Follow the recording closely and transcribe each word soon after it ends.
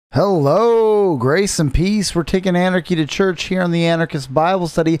Hello, grace and peace. We're taking anarchy to church here on the Anarchist Bible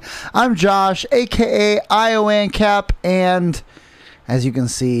Study. I'm Josh, aka IOAN Cap, and as you can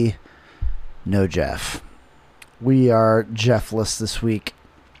see, no Jeff. We are Jeffless this week.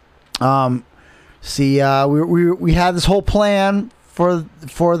 We had this whole plan for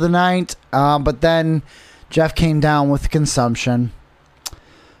the night, but then Jeff came down with consumption.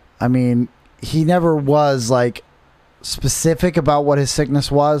 I mean, he never was like specific about what his sickness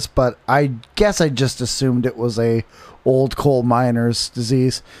was, but I guess I just assumed it was a old coal miner's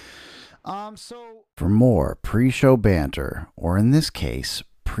disease. So for more pre-show banter, or in this case,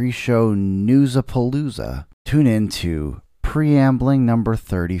 pre-show newsapalooza, tune in to preambling number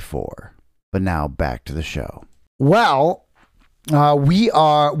 34. But now back to the show. We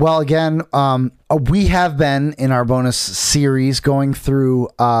have been in our bonus series going through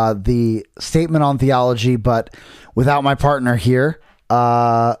the statement on theology, but without my partner here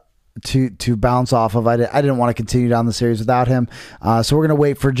to bounce off of. I didn't want to continue down the series without him, so we're gonna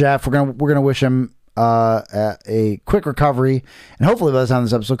wait for Jeff. We're gonna wish him a quick recovery, and hopefully by the time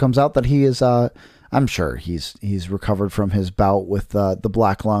this episode comes out, that he is. I'm sure he's recovered from his bout with the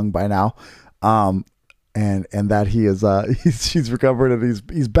black lung by now. And that he is he's recovered and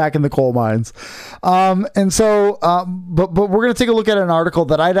he's back in the coal mines. But we're gonna take a look at an article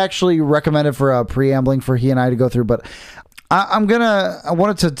that I'd actually recommended for a preambling for he and I to go through, but I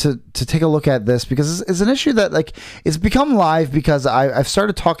wanted to take a look at this because it's an issue that like it's become live because I've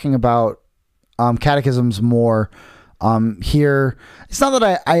started talking about catechisms more here. It's not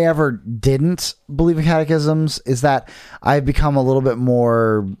that I ever didn't believe in catechisms, is that I've become a little bit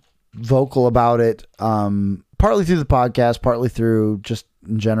more vocal about it, partly through the podcast, partly through just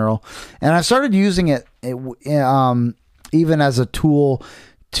in general, and I've started using it even as a tool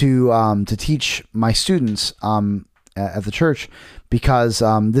to teach my students at the church, because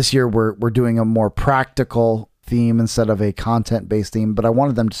this year we're doing a more practical theme instead of a content-based theme, but I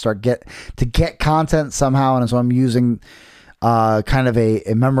wanted them to get content somehow, and so I'm using kind of a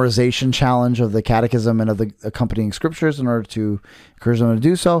memorization challenge of the catechism and of the accompanying scriptures in order to encourage them to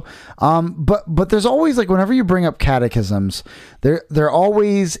do so. But there's always, like, whenever you bring up catechisms, there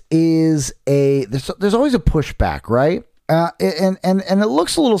always is there's always a pushback, right? And it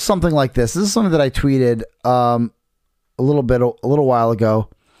looks a little something like this. This is something that I tweeted a little while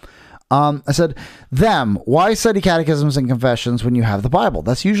ago. I said, why study catechisms and confessions when you have the Bible?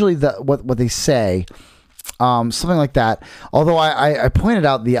 That's usually what they say. Something like that. Although I pointed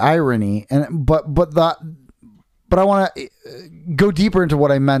out the irony, but I want to go deeper into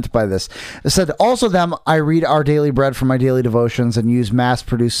what I meant by this. I said, also I read Our Daily Bread for my daily devotions and use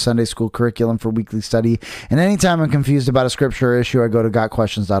mass-produced Sunday school curriculum for weekly study. And anytime I'm confused about a scripture or issue, I go to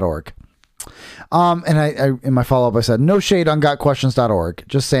gotquestions.org. And I in my follow-up, I said, no shade on gotquestions.org.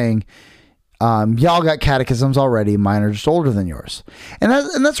 Just saying, y'all got catechisms already. Mine are just older than yours. And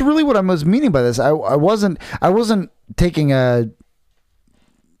that's really what I was meaning by this. I wasn't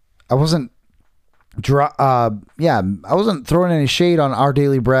throwing any shade on Our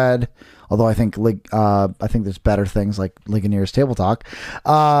Daily Bread, although I think there's better things like Ligonier's Table Talk,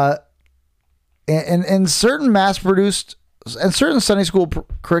 and certain mass-produced and certain Sunday school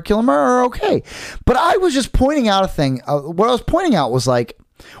curriculum are okay. But I was just pointing out a thing. What I was pointing out was like,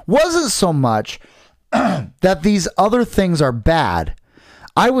 wasn't so much that these other things are bad.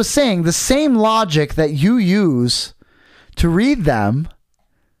 I was saying the same logic that you use to read them,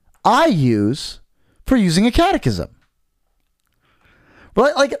 I use for using a catechism.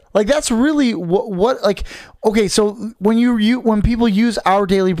 But like that's really what like, okay, so when people use Our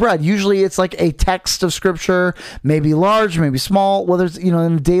Daily Bread, usually it's like a text of scripture, maybe large, maybe small, whether it's, in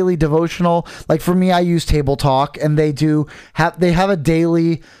a daily devotional. Like for me, I use Table Talk, and they have a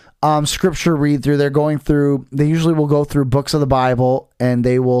daily scripture read through. They usually will go through books of the Bible, and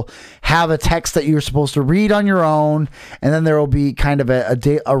they will have a text that you're supposed to read on your own, and then there will be kind of a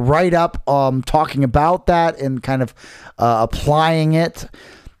write-up talking about that and kind of applying it.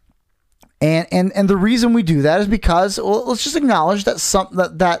 And the reason we do that is because, well, let's just acknowledge that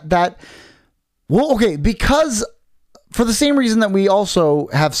because for the same reason that we also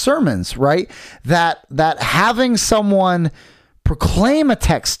have sermons, right? That having someone proclaim a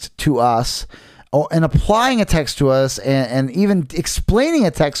text to us, and applying a text to us, and even explaining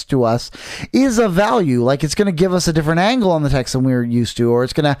a text to us is of value. Like, it's going to give us a different angle on the text than we were used to, or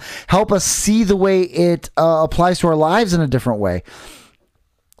it's going to help us see the way it applies to our lives in a different way.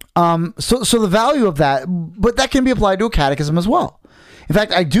 So the value of that, but that can be applied to a catechism as well. In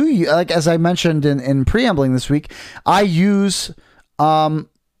fact, I do, like, as I mentioned in preambling this week, I use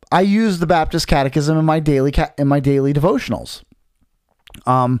the Baptist Catechism in my daily devotionals.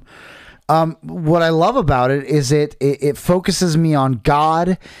 What I love about it is it focuses me on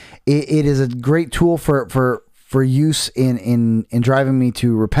God. It is a great tool for use in driving me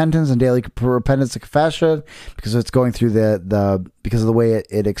to repentance and daily repentance and confession, because it's going through because of the way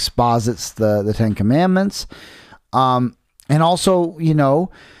it exposits the Ten Commandments. And also,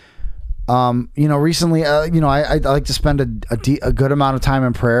 recently, I like to spend a good amount of time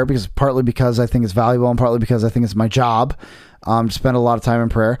in prayer, partly because I think it's valuable and partly because I think it's my job. To spend a lot of time in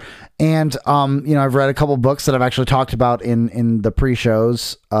prayer. And, I've read a couple books that I've actually talked about in the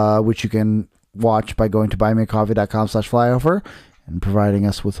pre-shows, which you can watch by going to buymeacoffee.com/flyover and providing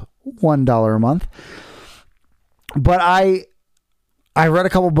us with $1 a month. But I read a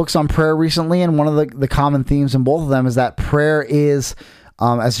couple books on prayer recently, and one of the common themes in both of them is that prayer is,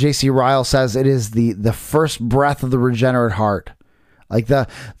 as J.C. Ryle says, it is the first breath of the regenerate heart. Like just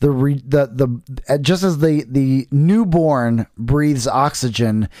as the newborn breathes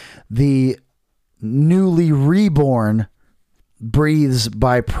oxygen, the newly reborn breathes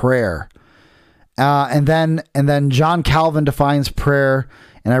by prayer. And then John Calvin defines prayer,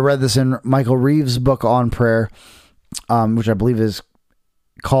 and I read this in Michael Reeves' book on prayer, which I believe is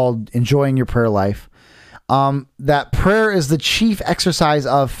called Enjoying Your Prayer Life. That prayer is the chief exercise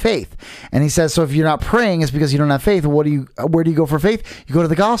of faith. And he says, so if you're not praying, it's because you don't have faith. Where do you go for faith? You go to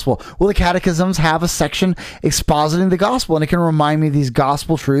the gospel. Well, the catechisms have a section expositing the gospel, and it can remind me of these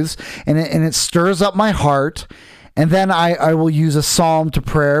gospel truths, and it stirs up my heart. And then I will use a psalm to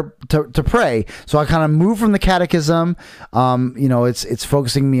pray. So I kind of move from the catechism. It's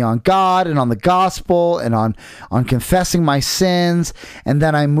focusing me on God and on the gospel and on confessing my sins. And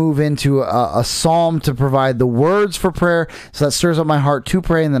then I move into a psalm to provide the words for prayer. So that stirs up my heart to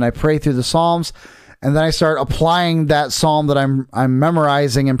pray. And then I pray through the psalms. And then I start applying that psalm that I'm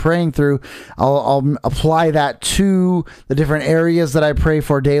memorizing and praying through. I'll apply that to the different areas that I pray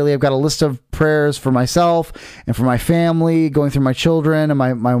for daily. I've got a list of prayers for myself and for my family, going through my children and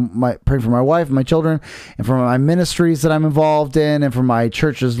my praying for my wife and my children, and for my ministries that I'm involved in, and for my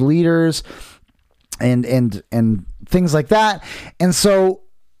church's leaders, and things like that. And so,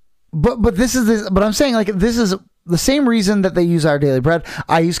 but I'm saying, like, this is the same reason that they use Our Daily Bread.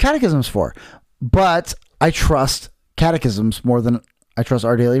 I use catechisms for. But I trust catechisms more than I trust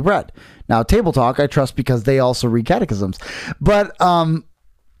Our Daily Bread. Now, Table Talk, I trust because they also read catechisms. But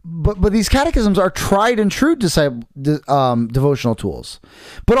these catechisms are tried and true devotional tools.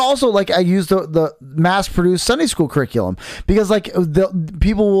 But also, like, I use the mass-produced Sunday school curriculum, because, like,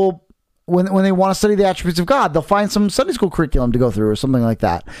 people will, when they want to study the attributes of God, they'll find some Sunday school curriculum to go through or something like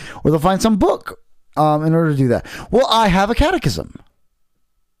that, or they'll find some book in order to do that. Well, I have a catechism.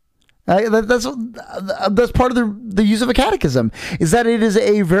 That's part of the use of a catechism, is that it is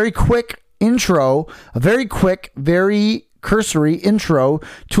a very quick intro, very cursory intro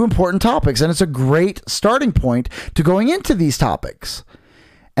to important topics. And it's a great starting point to going into these topics.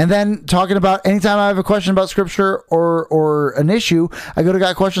 And then talking about, anytime I have a question about scripture or an issue, I go to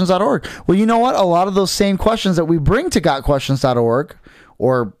gotquestions.org. Well, you know what? A lot of those same questions that we bring to gotquestions.org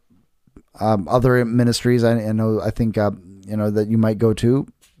or other ministries, I think that you might go to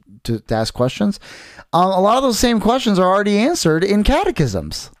ask questions. A lot of those same questions are already answered in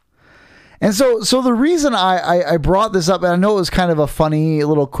catechisms. And so the reason I brought this up, and I know it was kind of a funny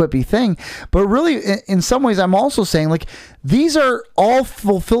little quippy thing, but really in some ways I'm also saying, like, these are all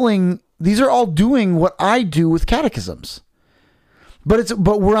doing what I do with catechisms. But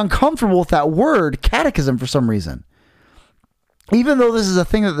we're uncomfortable with that word catechism for some reason. Even though this is a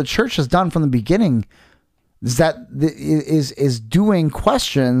thing that the church has done from the beginning, is doing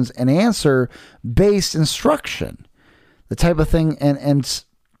questions and answer based instruction, the type of thing and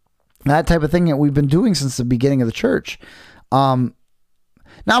that type of thing that we've been doing since the beginning of the church. Now,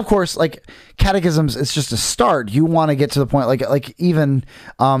 of course, like, catechisms, it's just a start. You want to get to the point, like even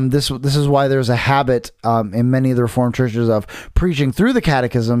this is why there's a habit in many of the Reformed churches of preaching through the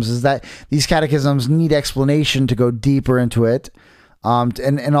catechisms, is that these catechisms need explanation to go deeper into it,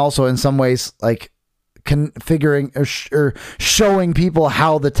 and also in some ways, like, configuring or showing people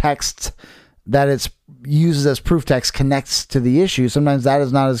how the text that it's uses as proof text connects to the issue. Sometimes that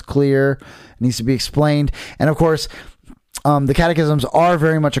is not as clear. It needs to be explained. And of course, the catechisms are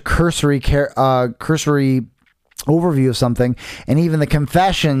very much a cursory overview of something, and even the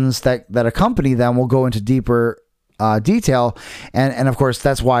confessions that accompany them will go into deeper detail, and of course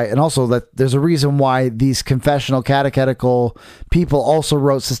that's why, and also that there's a reason why these confessional catechetical people also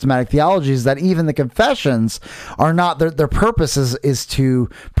wrote systematic theologies, that even the confessions are not, their purpose is to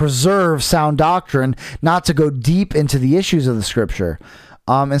preserve sound doctrine, not to go deep into the issues of the scripture.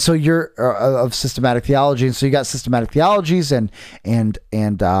 And so you're of systematic theology. And so you got systematic theologies and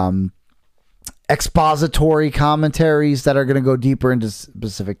expository commentaries that are going to go deeper into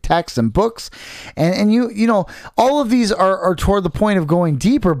specific texts and books. And you know, all of these are toward the point of going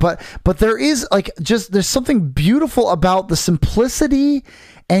deeper, but there is like there's something beautiful about the simplicity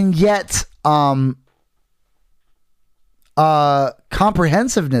and yet,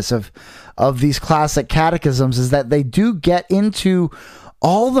 comprehensiveness of these classic catechisms is that they do get into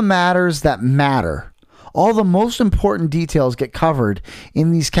all the matters that matter. All the most important details get covered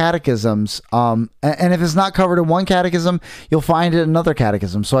in these catechisms. And if it's not covered in one catechism, you'll find it in another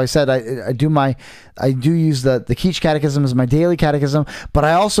catechism. So I said, I do use the Keach catechism as my daily catechism, but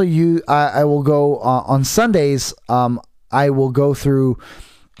I also I will go on Sundays. I will go through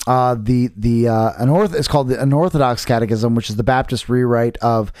it's called the Unorthodox Catechism, which is the Baptist rewrite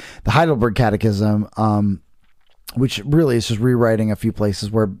of the Heidelberg Catechism, which really is just rewriting a few places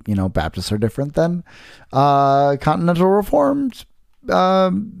where, you know, Baptists are different than Continental Reformed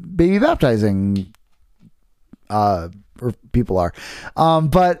baby baptizing or people are.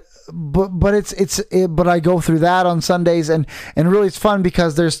 But I go through that on Sundays, and really it's fun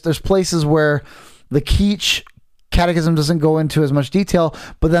because there's places where the Keach Catechism doesn't go into as much detail,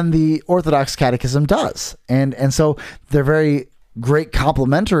 but then the Orthodox Catechism does, and so they're very great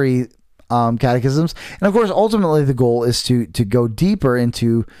complementary catechisms. And of course, ultimately the goal is to go deeper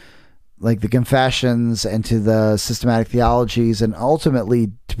into like the confessions and to the systematic theologies, and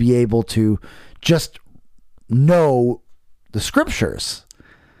ultimately to be able to just know the scriptures.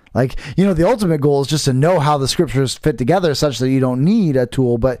 Like, you know, the ultimate goal is just to know how the scriptures fit together such that you don't need a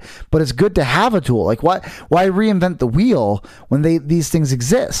tool, but it's good to have a tool. Like, why reinvent the wheel when these things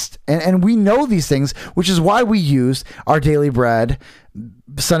exist? And we know these things, which is why we use our Daily Bread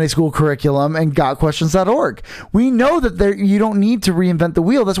Sunday school curriculum and gotquestions.org. We know that you don't need to reinvent the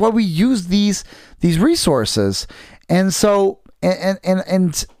wheel. That's why we use these resources. And so,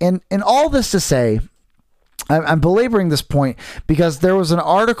 and all this to say, I'm belaboring this point because there was an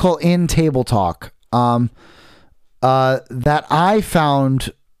article in Table Talk that I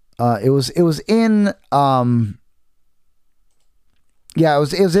found. It was in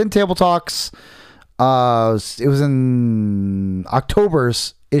Table Talks. It was in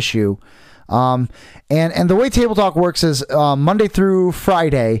October's issue, and the way Table Talk works is Monday through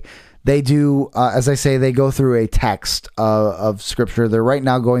Friday. They do, as I say, they go through a text of scripture. They're right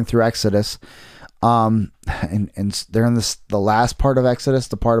now going through Exodus. And they're in the last part of Exodus,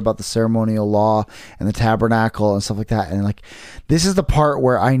 the part about the ceremonial law and the tabernacle and stuff like that. And like, this is the part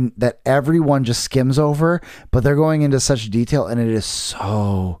where that everyone just skims over, but they're going into such detail, and it is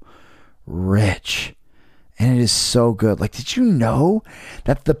so rich and it is so good. Like, did you know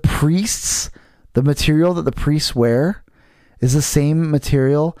that the material that the priests wear is the same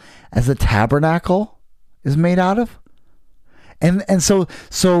material as the tabernacle is made out of? And so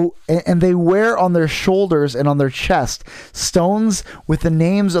they wear on their shoulders and on their chest stones with the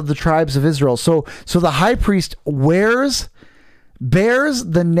names of the tribes of Israel. So the high priest bears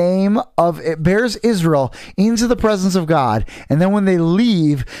Israel into the presence of God. And then when they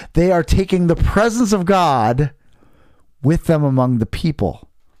leave, they are taking the presence of God with them among the people.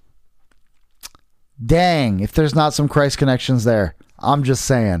 Dang, if there's not some Christ connections there. I'm just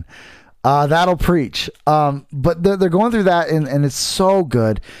saying. That'll preach. But they're going through that, and it's so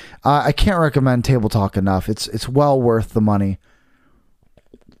good. I can't recommend Table Talk enough. It's well worth the money.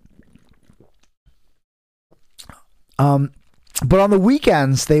 But on the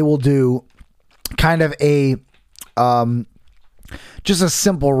weekends, they will do kind of just a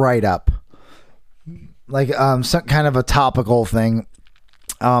simple write-up, like some kind of a topical thing.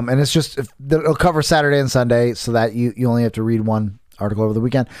 And it's just, it'll cover Saturday and Sunday so that you only have to read one article over the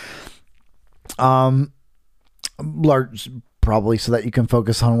weekend. Large, probably so that you can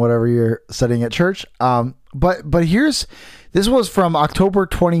focus on whatever you're studying at church. But this was from October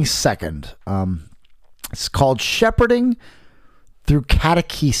 22nd. It's called Shepherding Through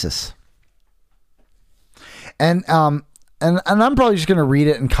Catechesis. And I'm probably just going to read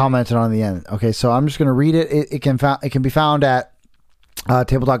it and comment it on the end. Okay. So I'm just going to read it. It can be found at,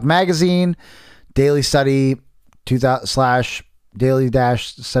 Table Talk Magazine, Daily Study,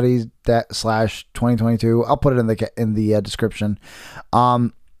 daily-studies/2022. I'll put it in the description.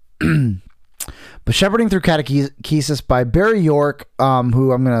 But Shepherding Through Catechesis by Barry York,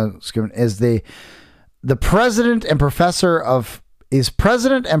 who I'm going to skip, is the president and professor of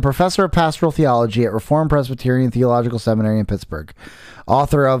pastoral theology at Reformed Presbyterian Theological Seminary in Pittsburgh,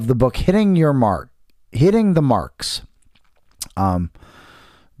 author of the book Hitting the Marks. The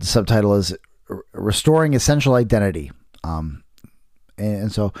subtitle is Restoring Essential Identity.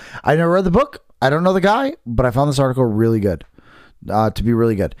 And so I never read the book. I don't know the guy, but I found this article really good. To be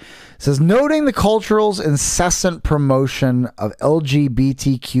really good. It says, noting the cultural's incessant promotion of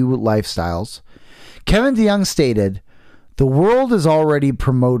LGBTQ lifestyles, Kevin DeYoung stated, the world is already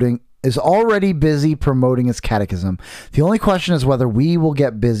busy promoting its catechism. The only question is whether we will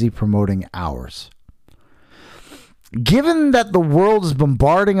get busy promoting ours. Given that the world is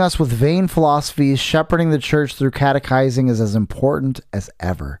bombarding us with vain philosophies, shepherding the church through catechizing is as important as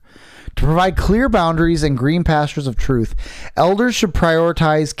ever. To provide clear boundaries and green pastures of truth, elders should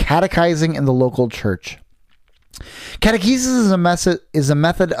prioritize catechizing in the local church. Catechesis is a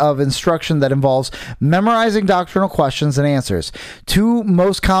method of instruction that involves memorizing doctrinal questions and answers. Two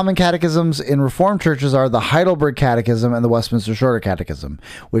most common catechisms in Reformed churches are the Heidelberg Catechism and the Westminster Shorter Catechism,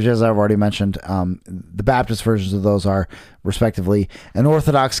 which, as I've already mentioned, the Baptist versions of those are, respectively, an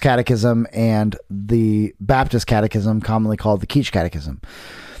Orthodox Catechism and the Baptist Catechism, commonly called the Keach Catechism.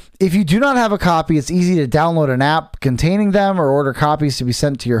 If you do not have a copy, it's easy to download an app containing them or order copies to be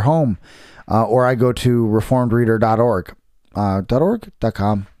sent to your home. Or I go to reformedreader.org.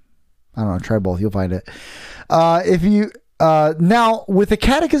 .com. I don't know. Try both. You'll find it. Now, with the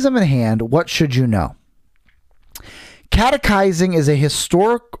catechism in hand, what should you know? Catechizing is a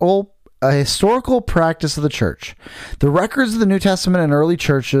historical practice of the church. The records of the New Testament and early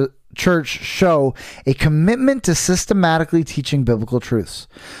church show a commitment to systematically teaching biblical truths.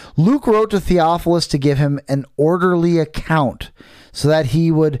 Luke wrote to Theophilus to give him an orderly account so that he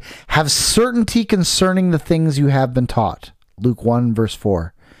would have certainty concerning the things you have been taught. Luke 1 verse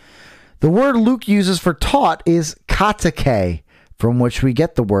 4. The word Luke uses for taught is kateche, from which we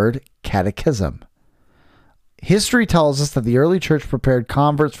get the word catechism. History tells us that the early church prepared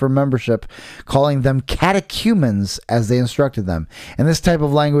converts for membership, calling them catechumens as they instructed them. And this type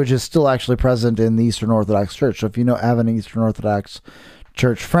of language is still actually present in the Eastern Orthodox Church. So if you have an Eastern Orthodox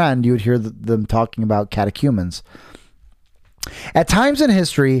Church friend, you would hear them talking about catechumens. At times in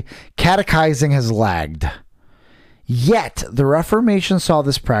history, catechizing has lagged. Yet, the Reformation saw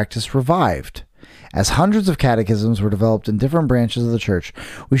this practice revived. As hundreds of catechisms were developed in different branches of the church,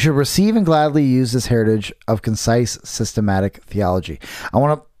 we should receive and gladly use this heritage of concise, systematic theology. I'm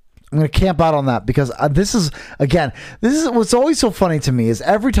going to camp out on that because this is what's always so funny to me is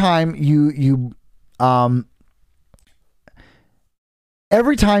every time you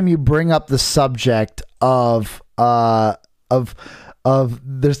bring up the subject of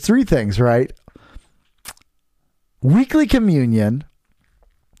there's three things, right? Weekly communion,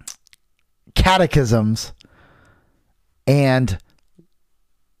 catechisms, and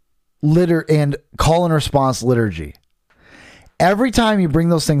call and response liturgy. Every time you bring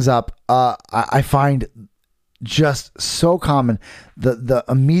those things up, I find just so common. The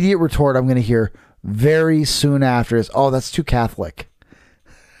immediate retort I'm going to hear very soon after is, "Oh, that's too Catholic."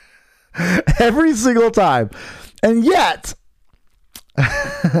 Every single time. And yet,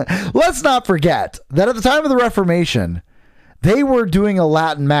 let's not forget that at the time of the Reformation, they were doing a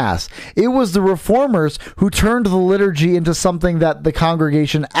Latin Mass. It was the Reformers who turned the liturgy into something that the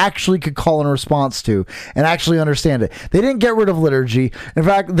congregation actually could call in response to and actually understand it. They didn't get rid of liturgy. In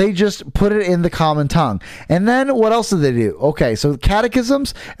fact, they just put it in the common tongue. And then what else did they do? Okay, so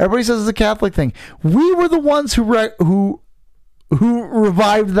catechisms, everybody says it's a Catholic thing. We were the ones who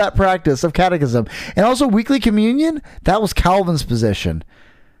revived that practice of catechism. And also weekly communion, that was Calvin's position.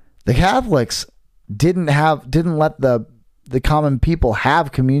 The Catholics didn't let the common people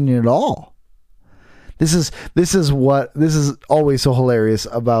have communion at all. This is always so hilarious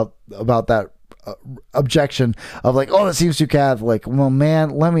about that objection of like, "Oh, it seems too Catholic." Well, man,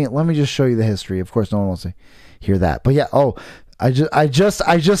 let me just show you the history. Of course, no one wants to hear that. But yeah, I just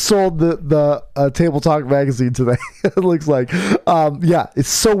sold the Table Talk magazine today. It looks like, yeah, it's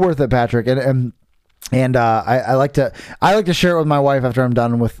so worth it, Patrick. And I like to share it with my wife after I'm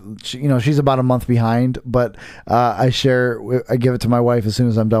done with, she's about a month behind, but I give it to my wife as soon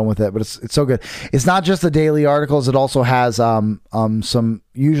as I'm done with it. But it's so good. It's not just the daily articles. It also has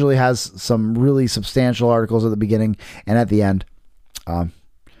usually has some really substantial articles at the beginning and at the end.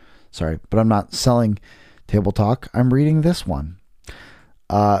 Sorry, but I'm not selling Table Talk. I'm reading this one.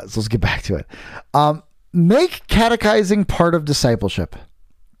 So let's get back to it. Make catechizing part of discipleship.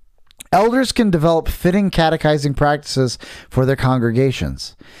 Elders can develop fitting catechizing practices for their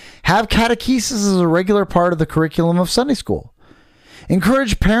congregations. Have catechesis as a regular part of the curriculum of Sunday school.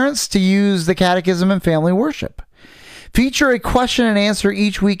 Encourage parents to use the catechism in family worship. Feature a question and answer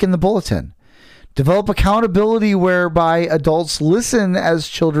each week in the bulletin. Develop accountability whereby adults listen as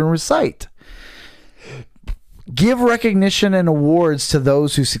children recite. Give recognition and awards to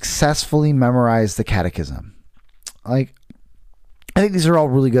those who successfully memorize the catechism. Like, I think these are all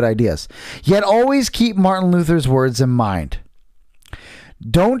really good ideas. Yet always keep Martin Luther's words in mind.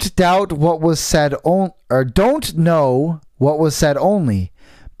 Don't doubt what was said, or don't know what was said only,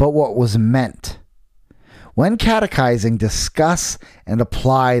 but what was meant. When catechizing, discuss and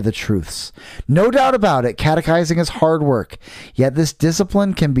apply the truths. No doubt about it, catechizing is hard work, yet this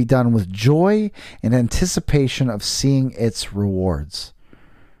discipline can be done with joy and anticipation of seeing its rewards.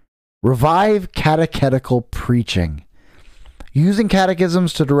 Revive catechetical preaching. Using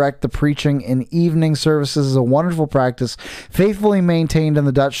catechisms to direct the preaching in evening services is a wonderful practice, faithfully maintained in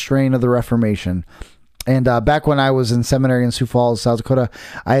the Dutch strain of the Reformation. And back when I was in seminary in Sioux Falls, South Dakota,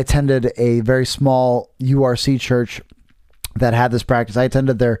 I attended a very small URC church that had this practice. I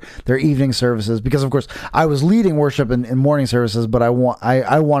attended their evening services because, of course, I was leading worship in morning services, but I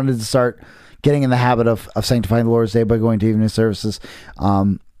wanted to start getting in the habit of sanctifying the Lord's Day by going to evening services.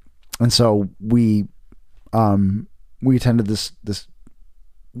 And so we attended this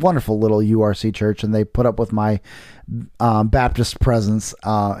wonderful little URC church, and they put up with my Baptist presence,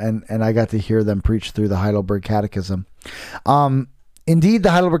 and I got to hear them preach through the Heidelberg Catechism. Indeed,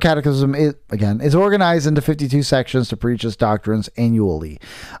 the Heidelberg Catechism is organized into 52 sections to preach its doctrines annually.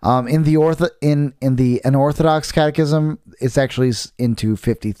 In the Unorthodox Catechism, it's actually into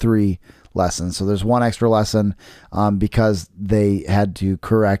 53 lessons. So there's one extra lesson because they had to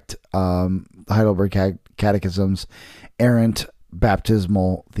correct the Heidelberg Catechism's errant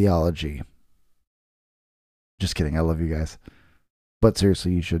baptismal theology. Just kidding. I love you guys. But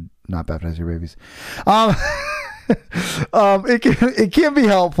seriously, you should not baptize your babies. It can be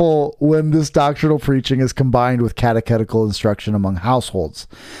helpful when this doctrinal preaching is combined with catechetical instruction among households.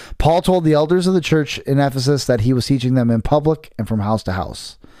 Paul told the elders of the church in Ephesus that he was teaching them in public and from house to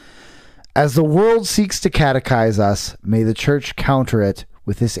house. As the world seeks to catechize us, may the church counter it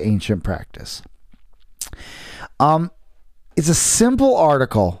with this ancient practice. It's a simple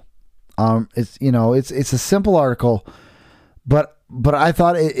article. It's a simple article, but I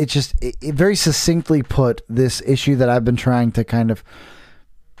thought it very succinctly put this issue that I've been trying to kind of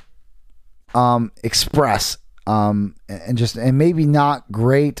express, and maybe not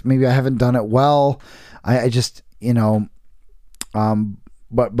great. Maybe I haven't done it well.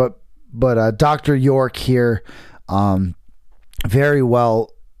 But Dr. York here, very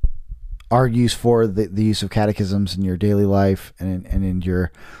well argues for the use of catechisms in your daily life and in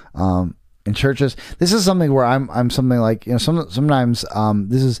your in churches. This is something where I'm something like, sometimes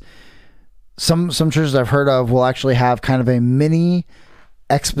this is some churches I've heard of will actually have kind of a mini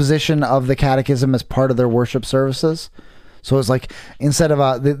exposition of the catechism as part of their worship services. So it's like, instead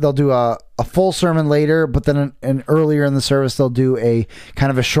of they'll do a full sermon later, but then earlier in the service they'll do a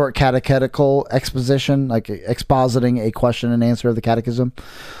kind of a short catechetical exposition, like expositing a question and answer of the catechism.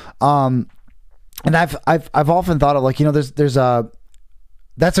 And I've often thought of, like,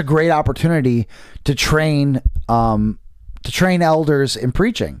 that's a great opportunity to train elders in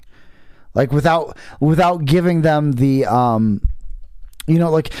preaching, like without giving them the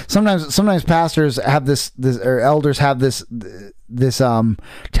like sometimes pastors have this or elders have this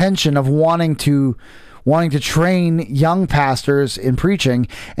tension of wanting to train young pastors in preaching,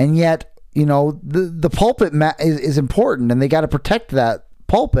 and yet the pulpit is important, and they got to protect that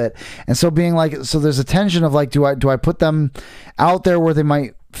pulpit. And so there's a tension of, like, do I put them out there where they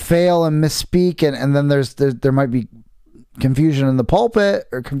might fail and misspeak, and then there might be confusion in the pulpit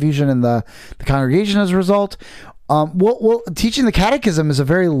or confusion in the congregation as a result. Well, teaching the catechism is a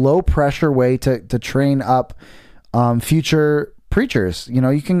very low pressure way to train up future preachers.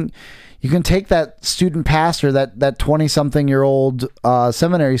 You can take that student pastor, that 20-something-year-old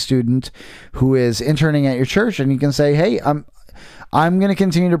seminary student who is interning at your church, and you can say, hey, I'm going to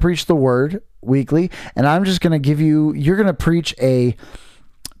continue to preach the word weekly, and I'm just going to you're going to preach a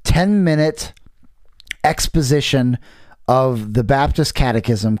 10-minute exposition of the Baptist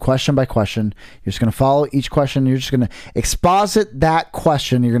Catechism, question by question. You're just going to follow each question. You're just going to exposit that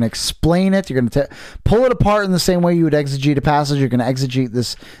question. You're going to explain it. You're going to pull it apart in the same way you would exegete a passage. You're going to exegete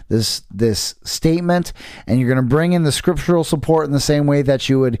this statement, and you're going to bring in the scriptural support in the same way that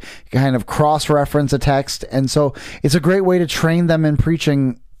you would kind of cross-reference a text. And so it's a great way to train them in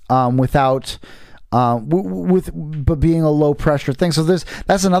preaching without but being a low pressure thing. So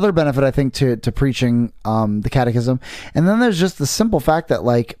that's another benefit, I think, to preaching the catechism. And then there's just the simple fact that,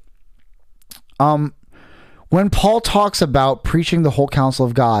 like, when Paul talks about preaching the whole counsel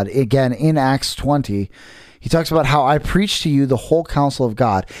of God, again in Acts 20, he talks about how I preached to you the whole counsel of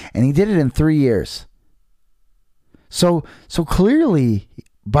God, and he did it in 3 years. So clearly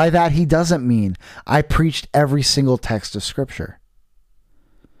by that he doesn't mean I preached every single text of Scripture.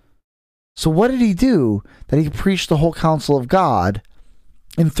 So what did he do that he preached the whole counsel of God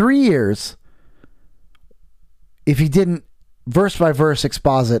in 3 years if he didn't verse by verse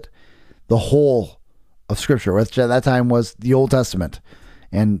exposit the whole of Scripture, which at that time was the Old Testament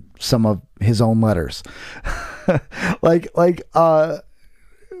and some of his own letters? What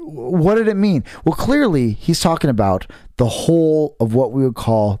did it mean? Well, clearly he's talking about the whole of what we would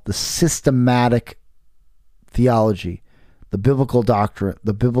call the systematic theology, the biblical doctrine,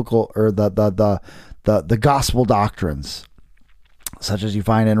 the biblical or the gospel doctrines, such as you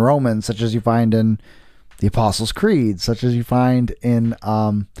find in Romans, such as you find in the Apostles' Creed, such as you find in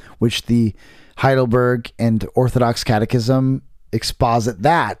which the Heidelberg and Orthodox Catechism exposit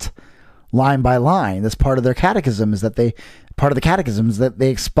that line by line. That's part of their catechism, is that they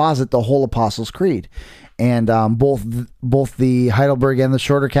exposit the whole Apostles' Creed. And both the Heidelberg and the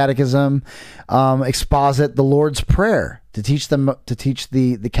Shorter Catechism exposit the Lord's Prayer to teach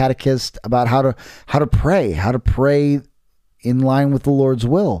the catechist about how to pray in line with the Lord's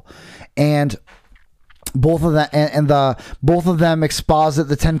will. And both of that both of them exposit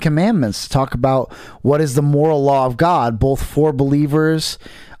the Ten Commandments, talk about what is the moral law of God, both for believers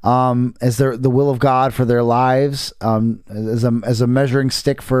as the will of God for their lives, as a measuring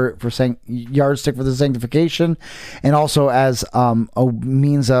stick for yardstick for the sanctification, and also as a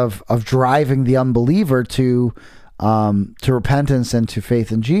means of driving the unbeliever to repentance and to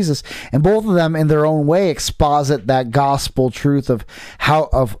faith in Jesus. And both of them in their own way exposit that gospel truth of how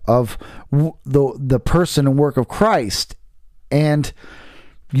of the person and work of Christ. And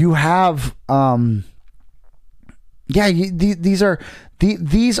you have these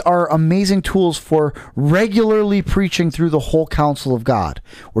are amazing tools for regularly preaching through the whole counsel of God,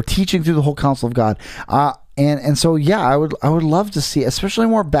 or teaching through the whole counsel of God. And so I would love to see, especially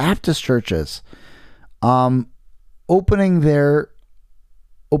more Baptist churches, opening their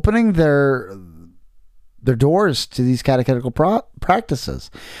doors to these catechetical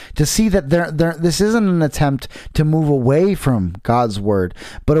practices, to see that this isn't an attempt to move away from God's word,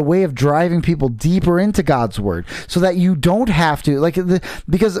 but a way of driving people deeper into God's word, so that you don't have to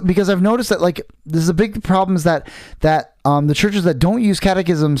because I've noticed that this is a big problem, is that the churches that don't use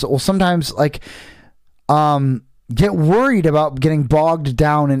catechisms will sometimes get worried about getting bogged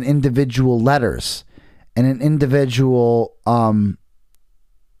down in individual letters and in individual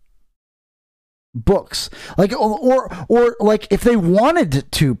books, or if they wanted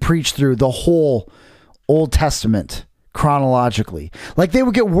to preach through the whole Old Testament chronologically, they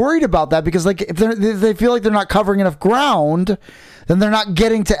would get worried about that, because if they feel like they're not covering enough ground, then they're not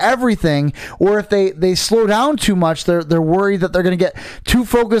getting to everything. Or if they slow down too much, they're worried that they're going to get too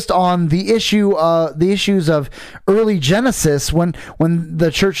focused on the issues of early Genesis, when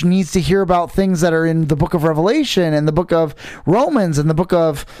the church needs to hear about things that are in the book of Revelation and the book of Romans and the book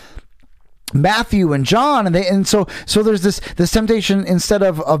of Matthew and John, and so there's this temptation, instead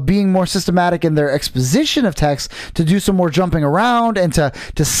of being more systematic in their exposition of text, to do some more jumping around and to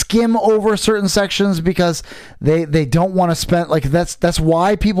skim over certain sections, because they don't want to spend, that's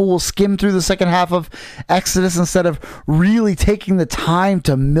why people will skim through the second half of Exodus instead of really taking the time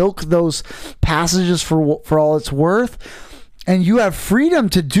to milk those passages for all it's worth. And you have freedom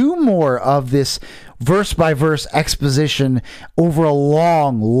to do more of this verse by verse exposition over a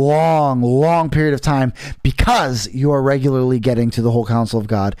long period of time, because you are regularly getting to the whole counsel of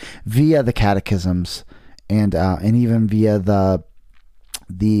God via the catechisms and even via the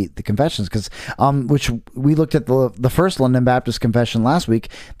confessions, because which we looked at the First London Baptist Confession last week.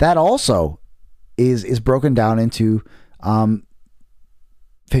 That also is broken down into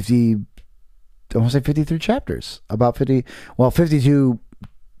 53 chapters, 52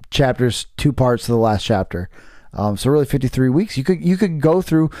 chapters, 2 parts to the last chapter. So really 53 weeks. You could go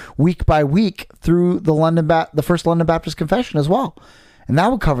through week by week through the First London Baptist Confession as well. And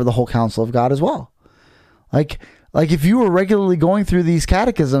that would cover the whole counsel of God as well. Like if you were regularly going through these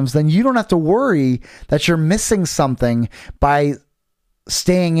catechisms, then you don't have to worry that you're missing something by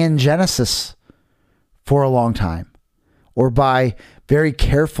staying in Genesis for a long time, or by very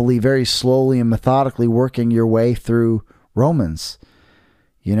carefully, very slowly and methodically working your way through Romans.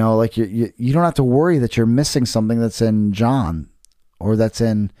 You don't have to worry that you're missing something that's in John, or that's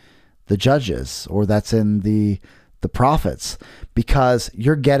in the Judges, or that's in the prophets, because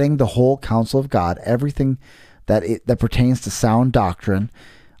you're getting the whole counsel of God, everything that pertains to sound doctrine,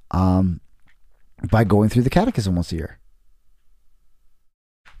 by going through the catechism once a year,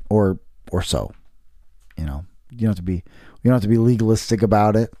 or so. You don't have to be legalistic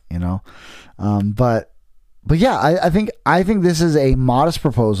about it. But yeah, I think this is a modest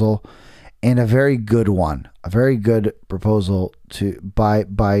proposal, and a very good one, a very good proposal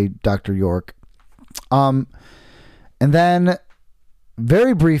by Dr. York. And then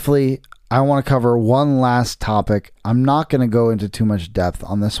very briefly, I want to cover one last topic. I'm not going to go into too much depth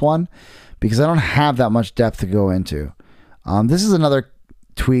on this one because I don't have that much depth to go into. This is another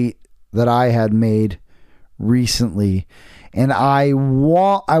tweet that I had made recently, and I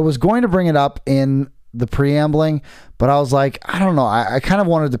was going to bring it up in the preambling, but I was like, I don't know. I kind of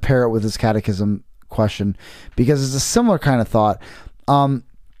wanted to pair it with this catechism question because it's a similar kind of thought. I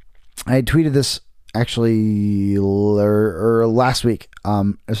tweeted this actually last week.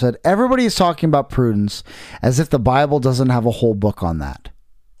 I said, everybody is talking about prudence as if the Bible doesn't have a whole book on that.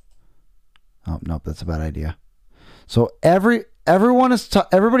 Oh, nope, that's a bad idea. So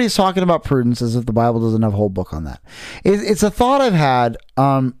everybody is talking about prudence as if the Bible doesn't have a whole book on that. It's a thought I've had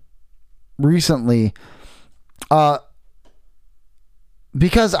recently,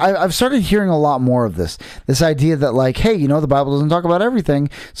 because I've started hearing a lot more of this idea that, like, hey, the Bible doesn't talk about everything,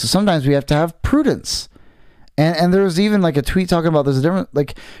 so sometimes we have to have prudence. And there was even like a tweet talking about there's a different,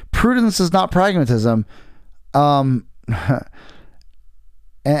 like, prudence is not pragmatism. And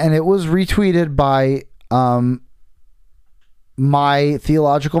it was retweeted by my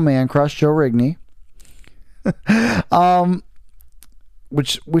theological man crush, Joe Rigney.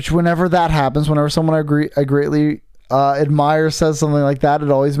 Which whenever that happens, whenever someone I greatly admire says something like that,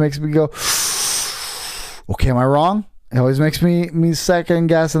 it always makes me go, okay, am I wrong? It always makes me second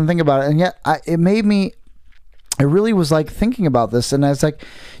guess and think about it. And yet I really was like thinking about this, and I was like,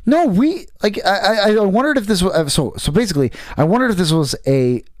 no, I wondered if this was, so basically I wondered if this was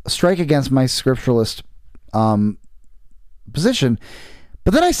a strike against my scripturalist position.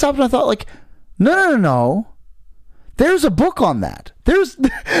 But then I stopped and I thought, like, no. There's a book on that. There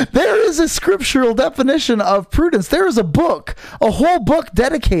is a scriptural definition of prudence. There is a book, a whole book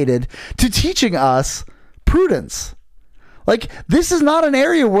dedicated to teaching us prudence. Like, this is not an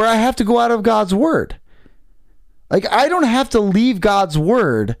area where I have to go out of God's word. Like, I don't have to leave God's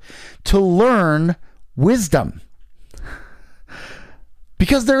word to learn wisdom,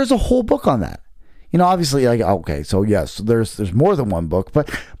 because there is a whole book on that. Obviously, like, okay, so yes, there's more than one book,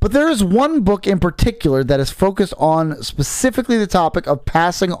 but there is one book in particular that is focused on specifically the topic of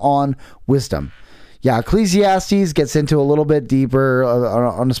passing on wisdom. Yeah, Ecclesiastes gets into a little bit deeper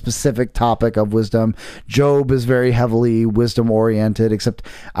on a specific topic of wisdom. Job is very heavily wisdom oriented, except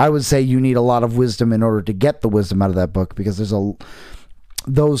I would say you need a lot of wisdom in order to get the wisdom out of that book, because there's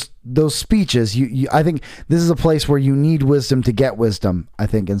those speeches. I think this is a place where you need wisdom to get wisdom, I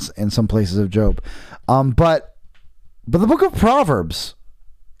think, in some places of Job. But the book of Proverbs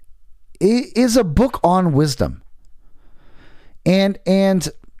is a book on wisdom. And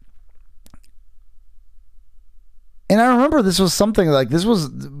I remember this was something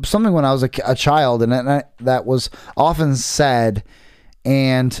when I was a child, and that was often said,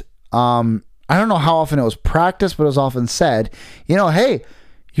 and I don't know how often it was practiced, but it was often said, hey,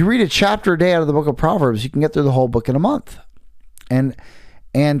 you read a chapter a day out of the book of Proverbs, you can get through the whole book in a month. And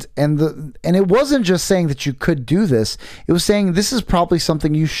it wasn't just saying that you could do this. It was saying this is probably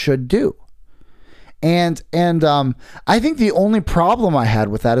something you should do. And I think the only problem I had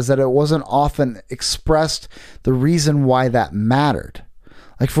with that is that it wasn't often expressed the reason why that mattered.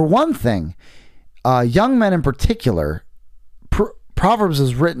 Like, for one thing, young men in particular, Proverbs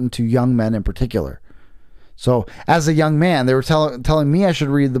is written to young men in particular. So as a young man, they were telling me I should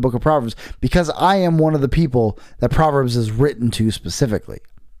read the book of Proverbs because I am one of the people that Proverbs is written to specifically.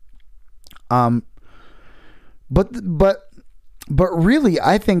 But really,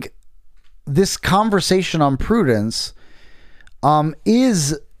 I think this conversation on prudence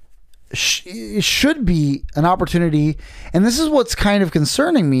should be an opportunity, and this is what's kind of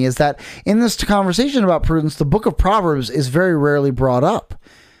concerning me, is that in this conversation about prudence, the book of Proverbs is very rarely brought up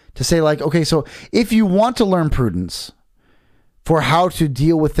to say, like, okay, so if you want to learn prudence for how to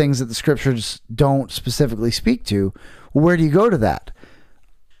deal with things that the scriptures don't specifically speak to, where do you go to that?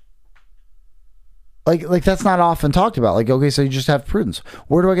 Like that's not often talked about. Like, okay, so you just have prudence.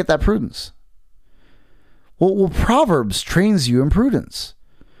 Where do I get that prudence? Well, Proverbs trains you in prudence.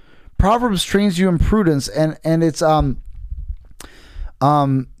 Proverbs trains you in prudence, and it's and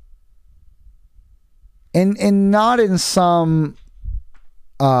not in some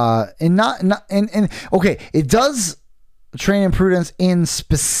okay, it does train in prudence in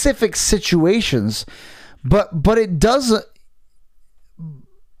specific situations, but it does.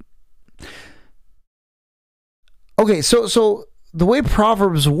 Okay, so the way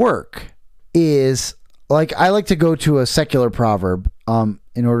Proverbs work is, like, I like to go to a secular proverb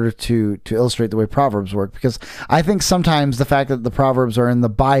in order to illustrate the way Proverbs work, because I think sometimes the fact that the Proverbs are in the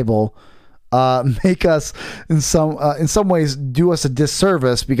Bible make us in some ways do us a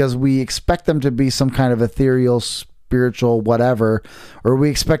disservice because we expect them to be some kind of ethereal, spiritual, whatever, or we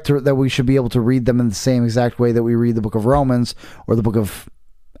expect that we should be able to read them in the same exact way that we read the book of Romans or the book of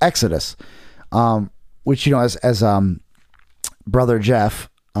Exodus, which, as Brother Jeff,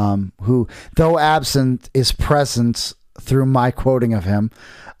 who, though absent, is present through my quoting of him.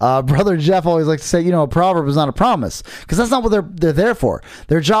 Brother Jeff always likes to say, a proverb is not a promise, because that's not what they're there for.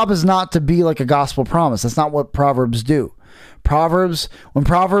 Their job is not to be like a gospel promise. That's not what Proverbs do. When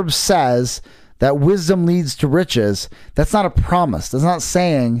Proverbs says that wisdom leads to riches, that's not a promise. That's not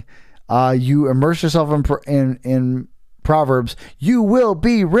saying you immerse yourself in Proverbs, you will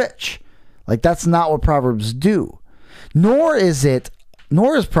be rich. Like, that's not what Proverbs do. Nor is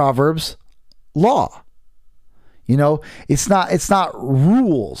Proverbs law. It's not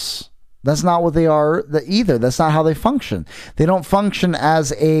rules. That's not what they are either. That's not how they function. They don't function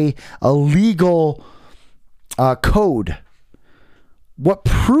as a legal code. What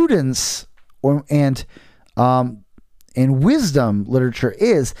prudence and wisdom literature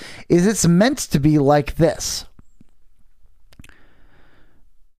is it's meant to be like this.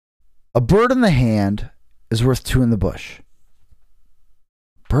 A bird in the hand is worth two in the bush.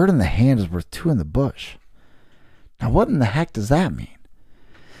 Bird in the hand is worth two in the bush. Now, what in the heck does that mean?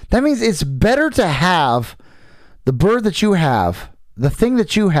 That means it's better to have the bird that you have, the thing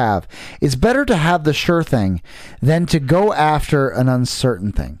that you have. It's better to have the sure thing than to go after an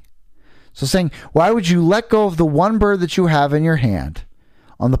uncertain thing. So saying, why would you let go of the one bird that you have in your hand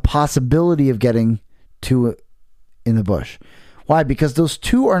on the possibility of getting two in the bush? Why? Because those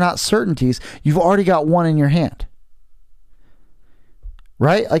two are not certainties. You've already got one in your hand.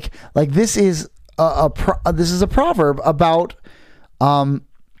 Right? Like this is this is a proverb about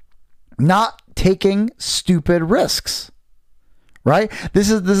not taking stupid risks. Right? This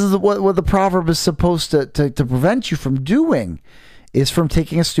is what the proverb is supposed to prevent you from doing, is from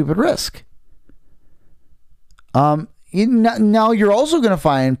taking a stupid risk. Now you're also going to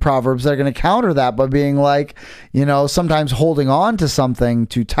find proverbs that are going to counter that by being like, sometimes holding on to something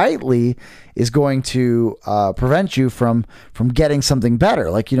too tightly is going to prevent you from getting something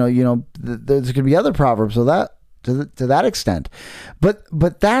better. Like, there's going to be other proverbs of that to that extent, but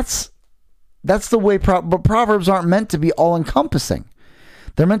that's the way. But proverbs aren't meant to be all encompassing.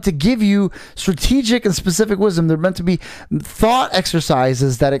 They're meant to give you strategic and specific wisdom. They're meant to be thought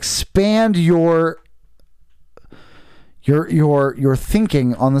exercises that expand your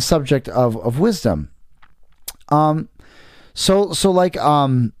thinking on the subject of wisdom. So like let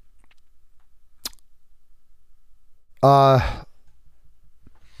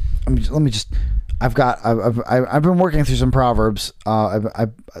me just I've been working through some proverbs.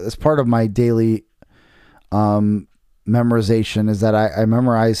 As part of my daily memorization is that I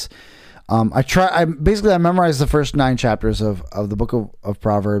memorize. I memorize the first 9 chapters of the book of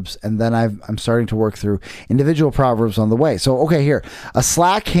Proverbs, and then I'm starting to work through individual proverbs on the way. So, okay, here. A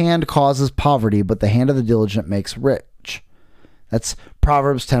slack hand causes poverty, but the hand of the diligent makes rich. That's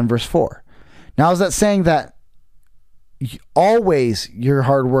Proverbs 10, verse 4. Now, is that saying that always your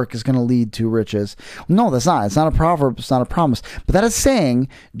hard work is going to lead to riches? No, that's not. It's not a proverb. It's not a promise. But that is saying,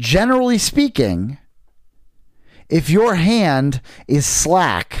 generally speaking, if your hand is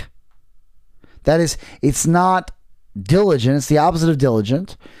slack, that is, it's not diligent, it's the opposite of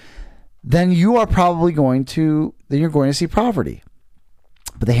diligent, then you're going to see poverty.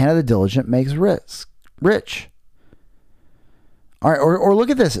 But the hand of the diligent makes rich. All right, or look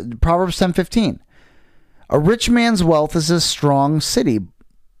at this, Proverbs 10:15. A rich man's wealth is a strong city.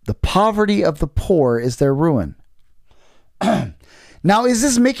 The poverty of the poor is their ruin. Now, is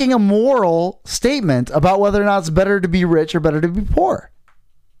this making a moral statement about whether or not it's better to be rich or better to be poor?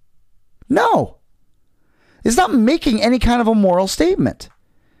 No, it's not making any kind of a moral statement.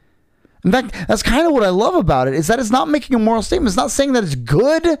 In fact, that's kind of what I love about it, is that it's not making a moral statement. It's not saying that it's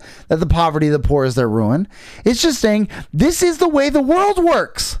good that the poverty of the poor is their ruin. It's just saying this is the way the world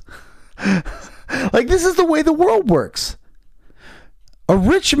works. Like, this is the way the world works. A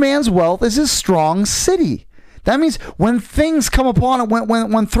rich man's wealth is his strong city. That means when things come upon him,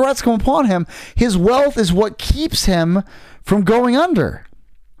 when threats come upon him, his wealth is what keeps him from going under.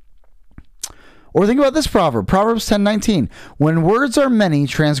 Or think about this proverb, Proverbs 10:19. When words are many,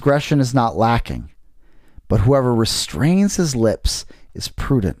 transgression is not lacking, but whoever restrains his lips is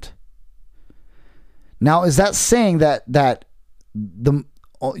prudent. Now, is that saying that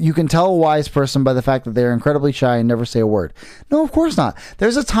you can tell a wise person by the fact that they're incredibly shy and never say a word? No, of course not.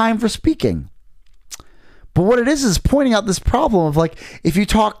 There's a time for speaking. But what it is pointing out this problem of, like, if you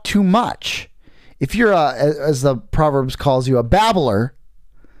talk too much, if you're as the Proverbs calls you, a babbler,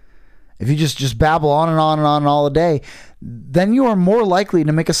 if you just babble on and on and on all the day, then you are more likely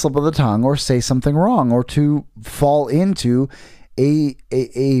to make a slip of the tongue or say something wrong or to fall into a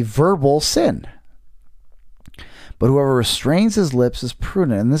verbal sin. But whoever restrains his lips is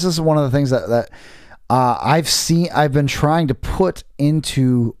prudent. And this is one of the things that I've been trying to put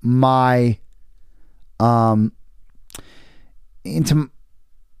into my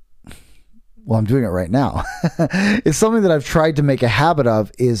I'm doing it right now. It's something that I've tried to make a habit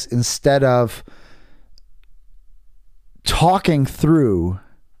of, is instead of talking through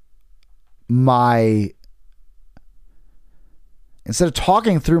my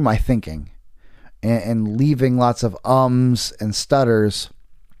thinking and leaving lots of ums and stutters,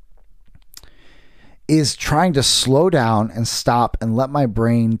 is trying to slow down and stop and let my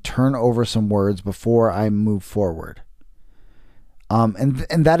brain turn over some words before I move forward.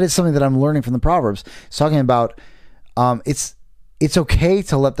 And that is something that I'm learning from the Proverbs. It's talking about it's okay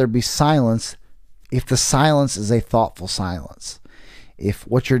to let there be silence if the silence is a thoughtful silence. If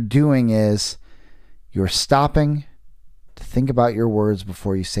what you're doing is you're stopping to think about your words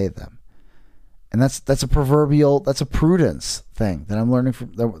before you say them. And that's a prudence thing that I'm learning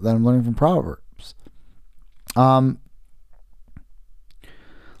from Proverbs.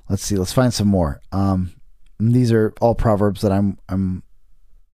 Let's see, let's find some more. These are all Proverbs that I'm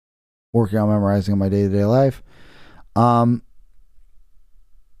working on memorizing in my day-to-day life.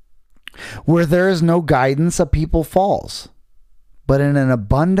 Where there is no guidance, a people falls, but in an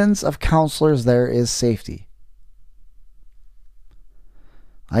abundance of counselors there is safety.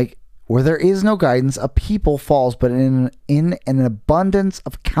 Like, where there is no guidance, a people falls, but in an abundance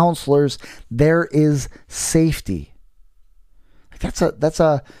of counselors there is safety. Like, that's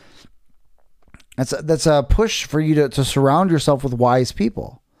a push for you to surround yourself with wise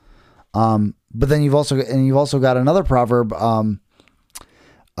people. But then you've also got another proverb,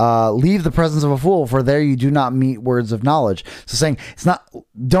 leave the presence of a fool, for there you do not meet words of knowledge. So saying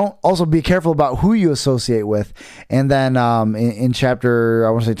don't also be careful about who you associate with. And then in chapter,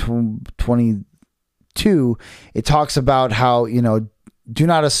 I want to say 22, it talks about how, do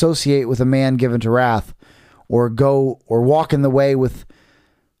not associate with a man given to wrath, or walk in the way with,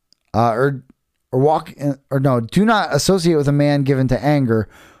 do not associate with a man given to anger,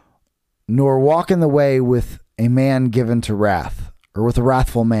 nor walk in the way with a man given to wrath, or with a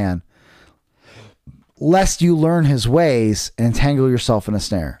wrathful man, lest you learn his ways and entangle yourself in a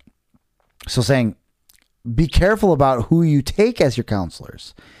snare. So saying, be careful about who you take as your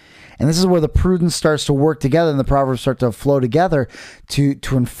counselors. And this is where the prudence starts to work together and the Proverbs start to flow together to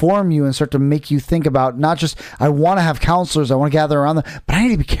inform you and start to make you think about, not just, I want to have counselors, I want to gather around them, but I need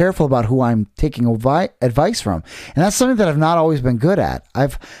to be careful about who I'm taking advice from. And that's something that I've not always been good at.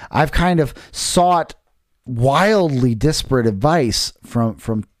 I've kind of sought wildly disparate advice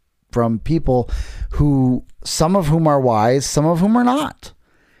from people who, some of whom are wise, some of whom are not.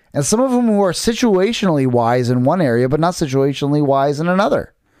 And some of whom who are situationally wise in one area, but not situationally wise in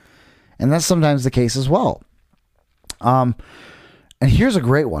another. And that's sometimes the case as well. And here's a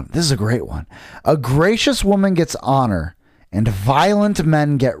great one. This is a great one. A gracious woman gets honor, and violent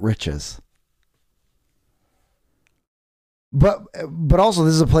men get riches. But also,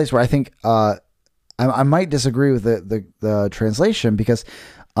 this is a place where I think I might disagree with the translation, because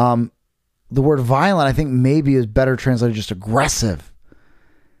the word violent, I think maybe is better translated just aggressive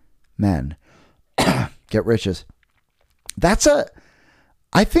men get riches.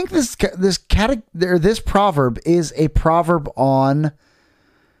 I think this proverb is a proverb on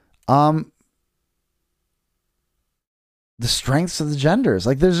the strengths of the genders.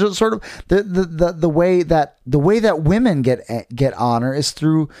 Like, there's sort of the way that women get honor is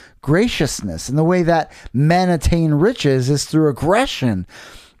through graciousness, and the way that men attain riches is through aggression.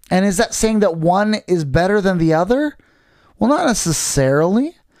 And is that saying that one is better than the other? Well, not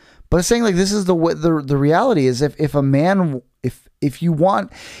necessarily, but it's saying, like, this is the reality is, if a man, if you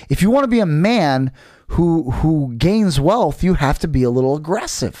want to be a man who gains wealth, you have to be a little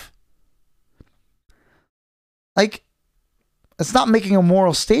aggressive. Like, it's not making a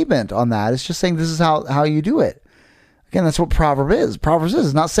moral statement on that. It's just saying this is how you do it. Again, that's what proverb is. Proverbs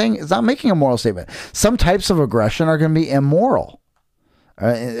is not saying, it's not making a moral statement. Some types of aggression are going to be immoral.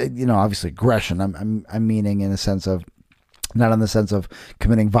 Obviously aggression, I'm meaning in a sense of, not in the sense of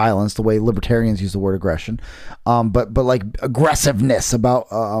committing violence, the way libertarians use the word aggression, but like aggressiveness about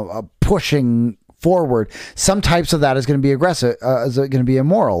pushing forward. Some types of that is going to be aggressive, is going to be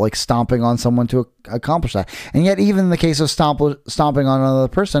immoral, like stomping on someone to accomplish that. And yet, even in the case of stomping on another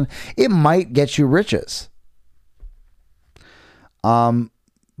person, it might get you riches. But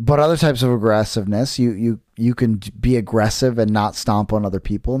but other types of aggressiveness, you can be aggressive and not stomp on other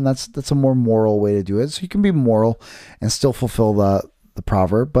people, and that's a more moral way to do it. So you can be moral and still fulfill the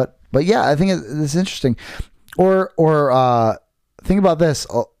proverb. But yeah, I think it's interesting. Or think about this.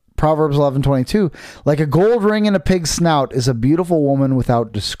 Proverbs 11:22. Like a gold ring in a pig's snout is a beautiful woman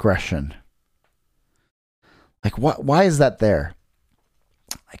without discretion. Like why is that there?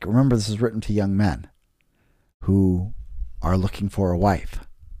 Like, remember, this is written to young men who are looking for a wife.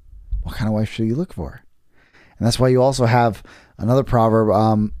 What kind of wife should you look for? And that's why you also have another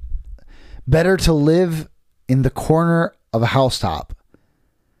proverb. Better to live in the corner of a housetop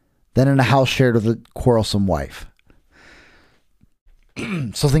than in a house shared with a quarrelsome wife.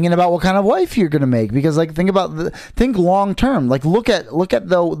 So thinking about what kind of wife you're going to make, because like think long term. Like look at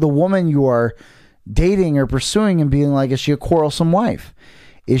the woman you are dating or pursuing and being like, is she a quarrelsome wife?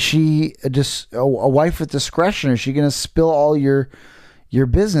 Is she just a wife with discretion? Is she going to spill all your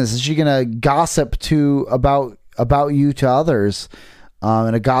business? Is she going to gossip about you to others,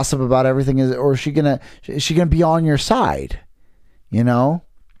 and a gossip about everything? Or is she going to be on your side? You know,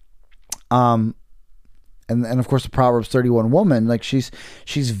 and of course the Proverbs 31 woman, like she's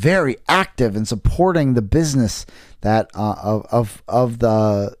very active in supporting the business that of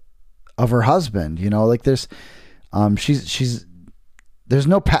her husband. You know, like there's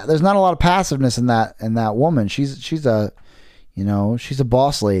not a lot of passiveness in that woman. She's a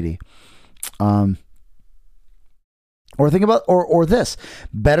boss lady. Or think about or this: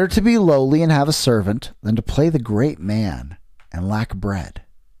 better to be lowly and have a servant than to play the great man and lack bread.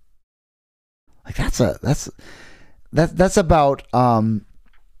 Like that's about better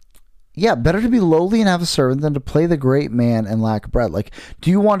to be lowly and have a servant than to play the great man and lack bread. Like, do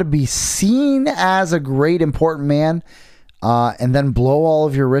you want to be seen as a great important man, and then blow all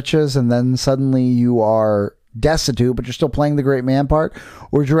of your riches, and then suddenly you are destitute, but you're still playing the great man part?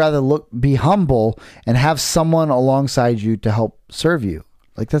 Or would you rather be humble and have someone alongside you to help serve you?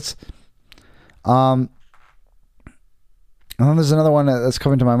 Like that's, and then there's another one that's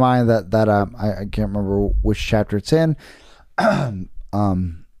coming to my mind that I can't remember which chapter it's in.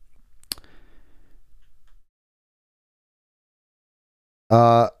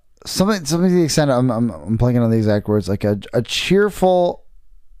 Something to the extent I'm blanking on the exact words, like a cheerful,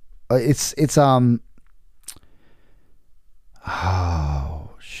 it's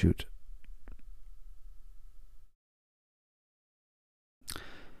oh shoot.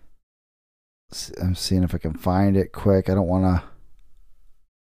 I'm seeing if I can find it quick. I don't want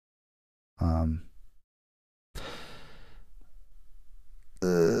to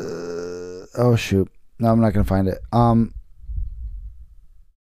oh shoot. No, I'm not going to find it.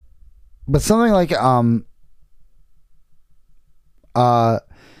 But something like to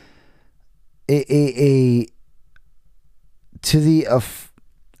the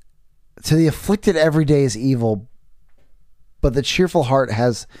afflicted every day is evil, but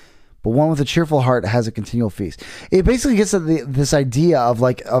one with a cheerful heart has a continual feast. It basically gets at this idea of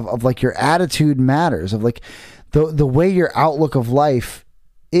like your attitude matters, of like the way your outlook of life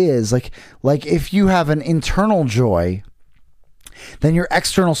is. Like if you have an internal joy, then your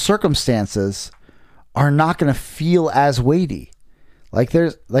external circumstances are not going to feel as weighty. Like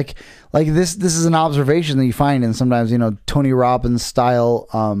there's like this is an observation that you find in sometimes, Tony Robbins style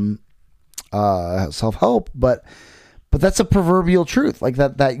self-help, but that's a proverbial truth. Like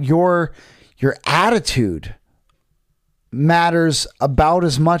that your attitude matters about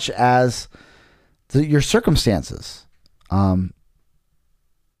as much as your circumstances.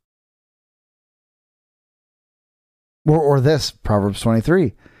 Or this, Proverbs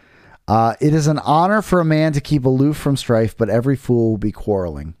 23. It is an honor for a man to keep aloof from strife, but every fool will be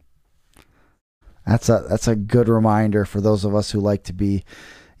quarreling. That's a good reminder for those of us who like to be,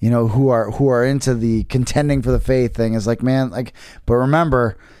 who are into the contending for the faith thing. Is like, man, like, but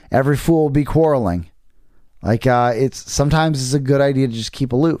remember, every fool will be quarreling. Like, sometimes it's a good idea to just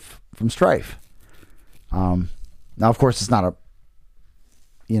keep aloof from strife. Now, of course, it's not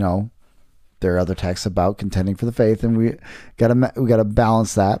there are other texts about contending for the faith, and we gotta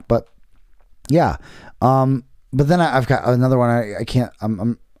balance that. But yeah, but then I've got another one. I can't.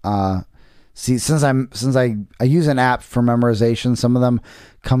 See, since I use an app for memorization, some of them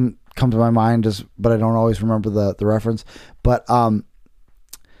come to my mind, but I don't always remember the reference. But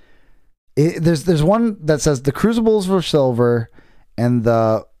there's one that says the crucibles for silver, and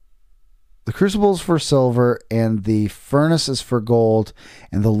the crucibles for silver, and the furnace is for gold,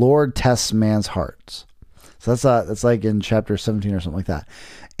 and the Lord tests man's hearts. So that's like in chapter 17 or something like that.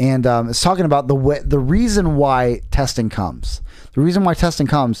 And it's talking about the reason why testing comes. The reason why testing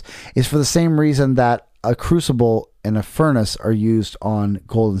comes is for the same reason that a crucible and a furnace are used on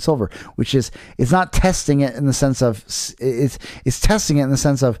gold and silver, which is, it's not testing it in the sense of, it's testing it in the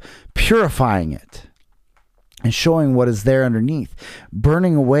sense of purifying it and showing what is there underneath,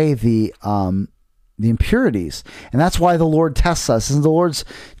 burning away the impurities. And that's why the Lord tests us. And the Lord's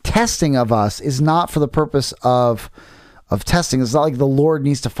testing of us is not for the purpose of testing. It's not like the Lord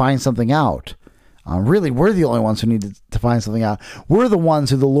needs to find something out. Really, we're the only ones who need to find something out. We're the ones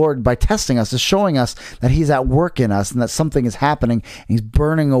who the Lord, by testing us, is showing us that he's at work in us and that something is happening and he's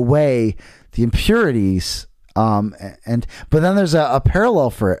burning away the impurities. But then there's a parallel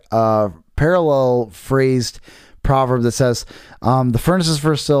for it, parallel phrased proverb that says, the furnace is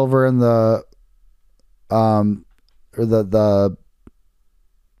for silver and the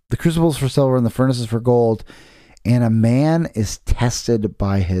crucibles for silver and the furnace is for gold, and a man is tested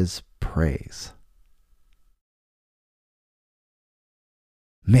by his praise.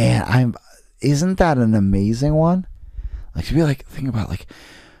 Man, isn't that an amazing one? Like, to be like, think about, like,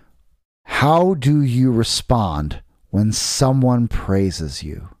 how do you respond when someone praises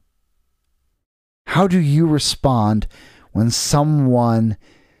you? How do you respond when someone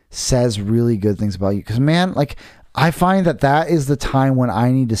says really good things about you? Because, man, like, I find that is the time when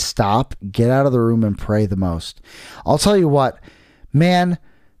I need to stop, get out of the room, and pray the most. I'll tell you what, man,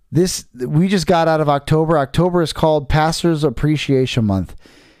 we just got out of October. October is called Pastors Appreciation Month,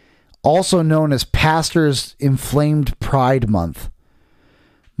 also known as Pastors Inflamed Pride Month.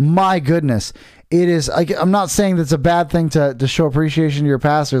 My goodness. It is, I'm not saying that's a bad thing to show appreciation to your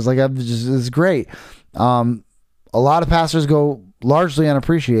pastors. Like, it's great. A lot of pastors go largely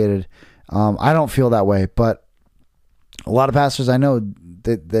unappreciated. I don't feel that way, but a lot of pastors I know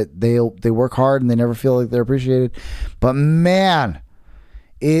that they work hard and they never feel like they're appreciated. But man,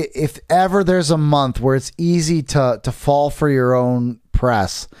 if ever there's a month where it's easy to fall for your own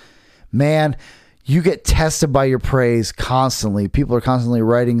press, man, you get tested by your praise constantly. People are constantly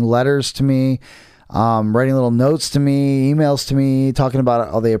writing letters to me, writing little notes to me, emails to me, talking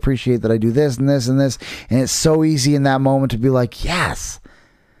about how they appreciate that I do this and this and this. And it's so easy in that moment to be like, yes,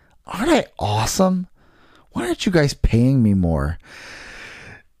 aren't I awesome? Why aren't you guys paying me more?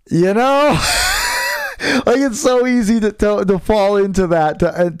 You know? Like, it's so easy to fall into that,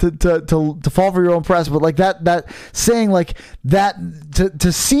 to fall for your own press. But like that saying, like that,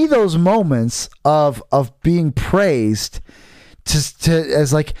 to see those moments of being praised,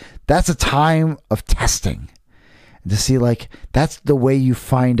 as like, that's a time of testing. To see, like, that's the way you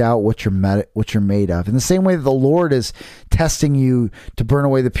find out what you're made of. In the same way that the Lord is testing you to burn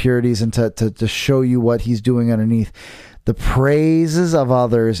away the purities and to show you what he's doing underneath, the praises of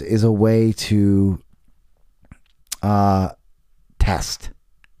others is a way to test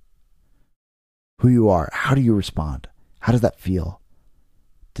who you are. How do you respond? How does that feel?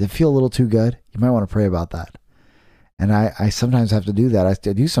 Does it feel a little too good? You might want to pray about that. And I sometimes have to do that. I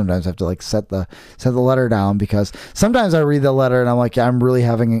do sometimes have to, like, set the letter down, because sometimes I read the letter and I'm like, I'm really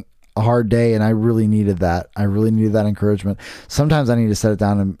having a hard day and I really needed that. I really needed that encouragement. Sometimes I need to set it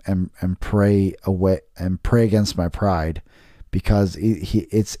down and pray away and pray against my pride, because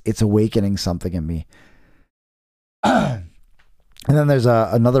it's awakening something in me. And then there's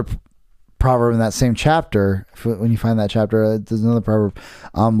another proverb in that same chapter. When you find that chapter, there's another proverb.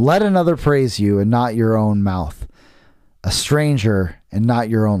 Let another praise you and not your own mouth, a stranger and not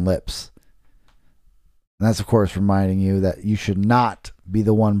your own lips. And that's, of course, reminding you that you should not be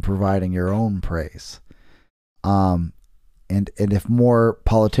the one providing your own praise. And if more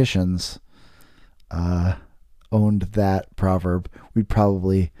politicians owned that proverb, we'd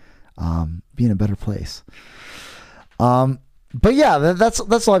probably be in a better place. But yeah, that's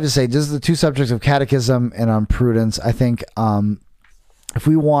all I have to say. Just the two subjects of catechism and on prudence. I think if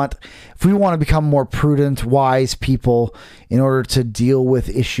we want to become more prudent, wise people in order to deal with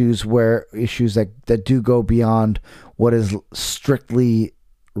issues that do go beyond what is strictly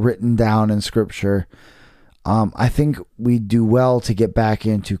written down in Scripture, I think we do well to get back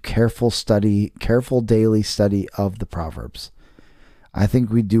into careful daily study of the Proverbs. I think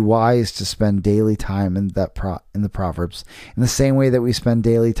we do wise to spend daily time in the Proverbs, in the same way that we spend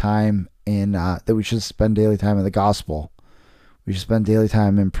daily time that we should spend daily time in the Gospel. We should spend daily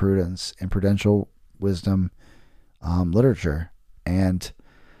time in prudence and prudential wisdom, literature, and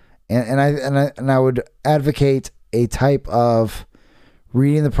I would advocate a type of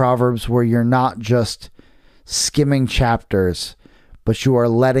reading the Proverbs where you're not just skimming chapters, but you are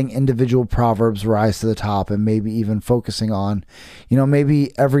letting individual proverbs rise to the top, and maybe even focusing on,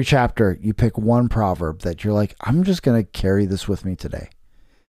 maybe every chapter you pick one proverb that you're like, I'm just going to carry this with me today.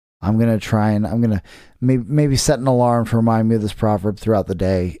 I'm going to maybe set an alarm to remind me of this proverb throughout the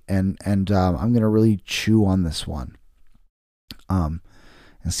day. And I'm going to really chew on this one. And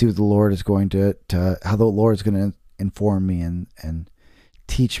see what the Lord is going to how the Lord is going to inform me and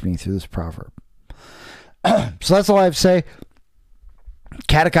teach me through this proverb. So that's all I have to say.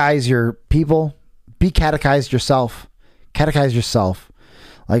 Catechize your people. Be catechized yourself. Catechize yourself.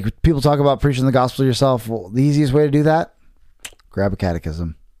 Like people talk about preaching the gospel to yourself. Well, the easiest way to do that, grab a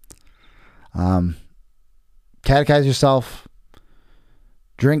catechism. Catechize yourself.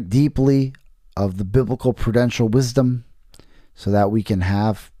 Drink deeply of the biblical prudential wisdom so that we can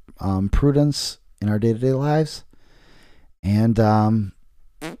have prudence in our day-to-day lives. And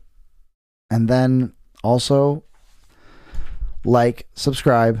then also like,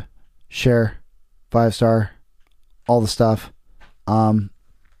 subscribe, share, 5-star, all the stuff.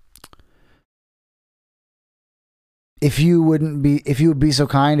 If you would be so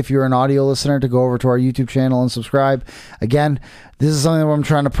kind, if you're an audio listener, to go over to our YouTube channel and subscribe. Again, this is something that I'm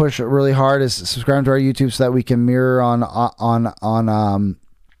trying to push really hard, is subscribe to our YouTube so that we can mirror on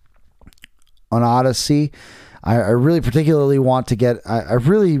Odyssey. I really particularly want to get, I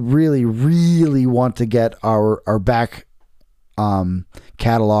really want to get our back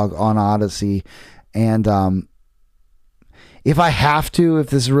catalog on Odyssey. And if I have to,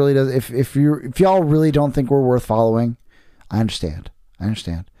 if this really does, if y'all really don't think we're worth following, I understand. And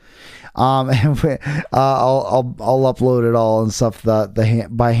I'll upload it all and stuff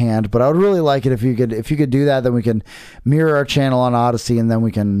by hand. But I would really like it if you could do that. Then we can mirror our channel on Odyssey, and then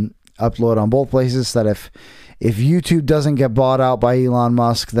we can upload on both places. So that if YouTube doesn't get bought out by Elon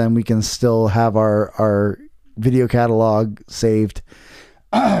Musk, then we can still have our video catalog saved.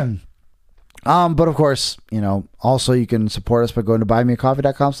 But of course, also you can support us by going to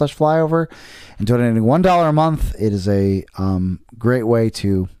buymeacoffee.com/flyover and donating $1 a month. It is a great way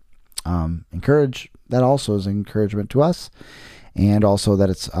to encourage. That also is an encouragement to us, and also that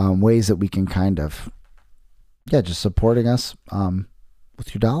it's ways that we can kind of, just supporting us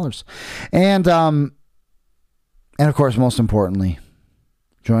with your dollars. And of course, most importantly,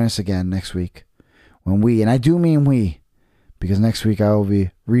 join us again next week when and I do mean we, because next week I will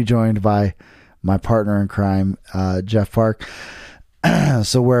be rejoined by my partner in crime, Jeff Park.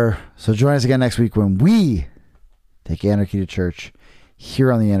 So join us again next week when we take anarchy to church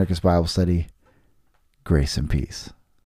here on the Anarchist Bible Study. Grace and peace.